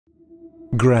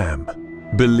Graham.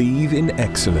 Believe in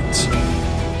excellence.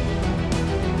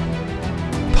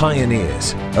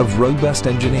 Pioneers of robust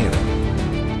engineering.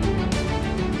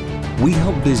 We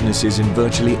help businesses in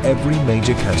virtually every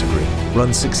major category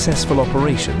run successful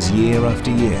operations year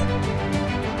after year.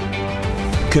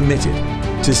 Committed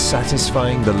to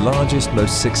satisfying the largest,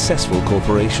 most successful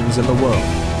corporations in the world.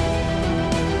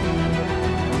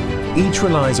 Each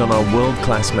relies on our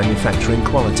world-class manufacturing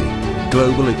quality,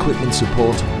 global equipment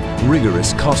support,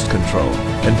 rigorous cost control,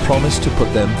 and promise to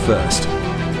put them first.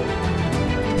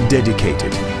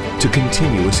 Dedicated to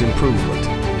continuous improvement.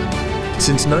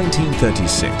 Since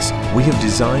 1936, we have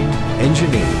designed,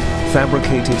 engineered,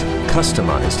 fabricated,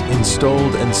 customized,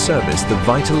 installed, and serviced the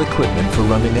vital equipment for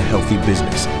running a healthy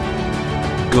business.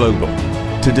 Global,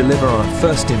 to deliver our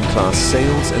first-in-class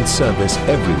sales and service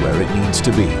everywhere it needs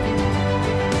to be.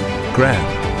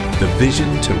 Graham, the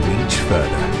vision to reach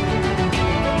further.